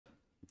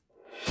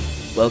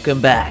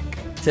Welcome back.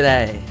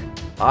 Today,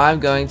 I'm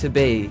going to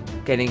be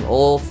getting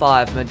all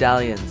 5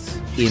 medallions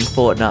in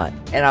Fortnite.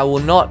 And I will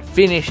not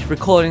finish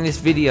recording this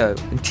video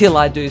until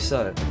I do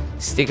so.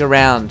 Stick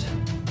around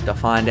to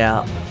find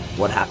out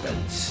what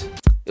happens.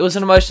 It was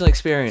an emotional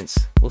experience,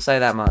 we'll say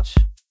that much.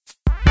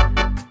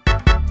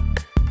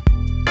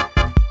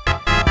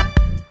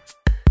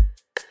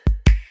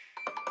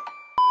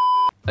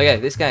 Okay,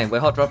 this game, we're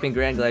hot dropping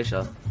Grand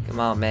Glacier.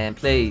 Come on, man,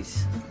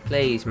 please.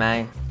 Please,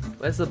 man.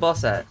 Where's the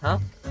boss at, huh?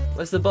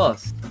 Where's the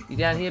boss? You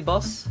down here,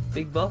 boss?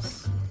 Big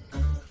boss?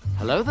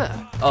 Hello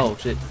there. Oh,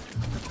 shit.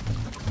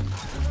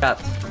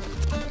 Trapped.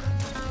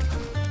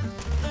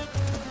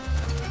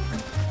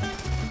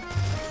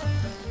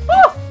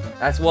 Woo!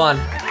 That's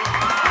one.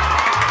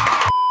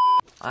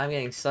 I'm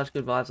getting such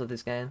good vibes with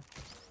this game.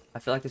 I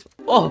feel like this...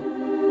 Oh!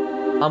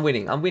 I'm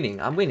winning, I'm winning,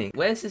 I'm winning.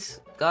 Where's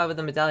this guy with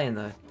the medallion,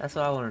 though? That's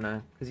what I want to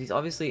know. Because he's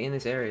obviously in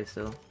this area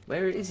still.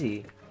 Where is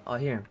he? Oh, I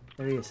hear him.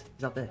 There he is.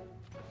 He's up there.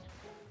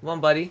 Come on,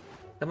 buddy.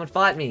 Come and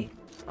fight me.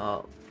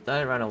 Oh,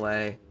 don't run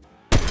away.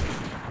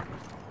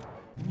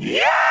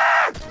 Yeah!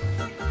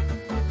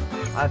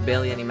 I have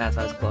barely any mats.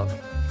 I just clock.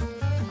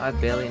 I have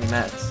barely any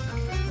mats.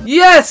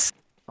 Yes!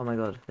 Oh my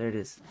god, there it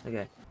is.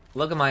 Okay.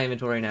 Look at my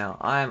inventory now.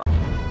 I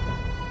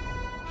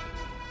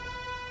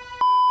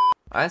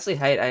honestly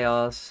hate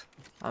ARs.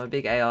 I'm a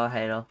big AR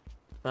hater.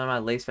 One of my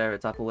least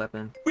favorite type of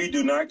weapon. We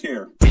do not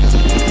care.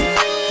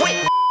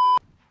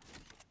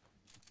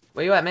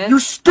 Where you at, man? You're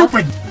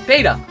stupid!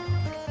 Peter!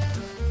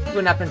 You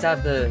wouldn't happen to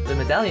have the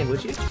medallion,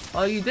 would you?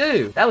 Oh, you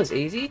do. That was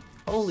easy.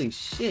 Holy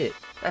shit.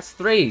 That's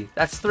 3.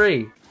 That's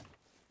 3.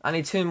 I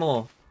need 2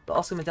 more. The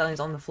Oscar medallion's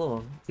on the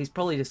floor. He's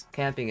probably just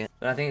camping it.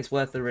 But I think it's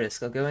worth the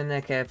risk. I'll go in there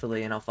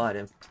carefully and I'll fight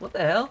him. What the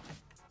hell?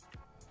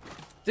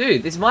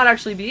 Dude, this might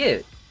actually be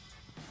it.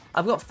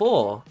 I've got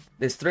 4.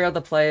 There's 3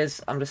 other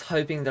players. I'm just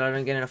hoping that I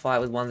don't get in a fight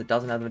with one that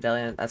doesn't have the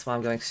medallion. That's why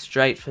I'm going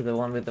straight for the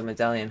one with the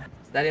medallion.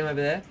 Is that him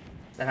over there?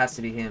 That has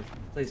to be him.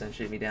 Please don't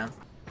shoot me down.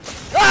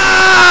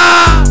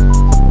 Ah!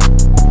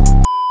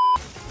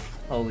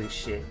 Holy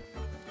shit.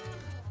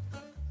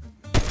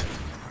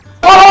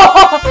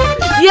 Oh!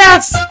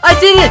 Yes! I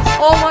did it!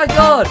 Oh my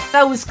god!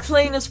 That was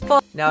clean as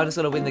fuck. Now I just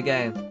gotta win the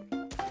game.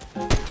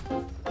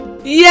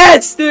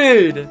 Yes,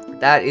 dude!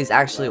 That is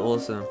actually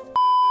awesome.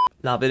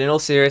 Nah, but in all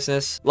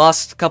seriousness,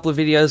 last couple of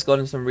videos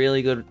gotten some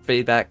really good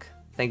feedback.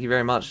 Thank you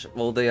very much.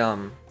 All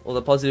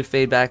the positive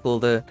feedback, all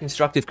the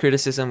constructive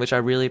criticism, which I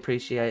really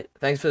appreciate.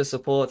 Thanks for the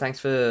support. Thanks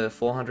for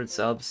 400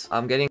 subs.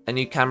 I'm getting a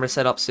new camera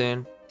set up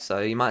soon, so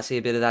you might see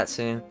a bit of that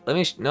soon. Let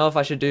me know if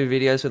I should do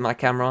videos with my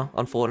camera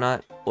on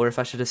Fortnite, or if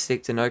I should just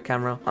stick to no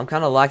camera. I'm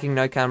kind of liking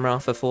no camera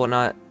for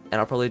Fortnite, and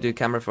I'll probably do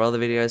camera for other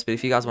videos, but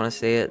if you guys want to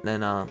see it,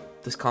 then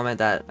just comment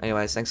that.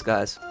 Anyways, thanks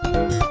guys.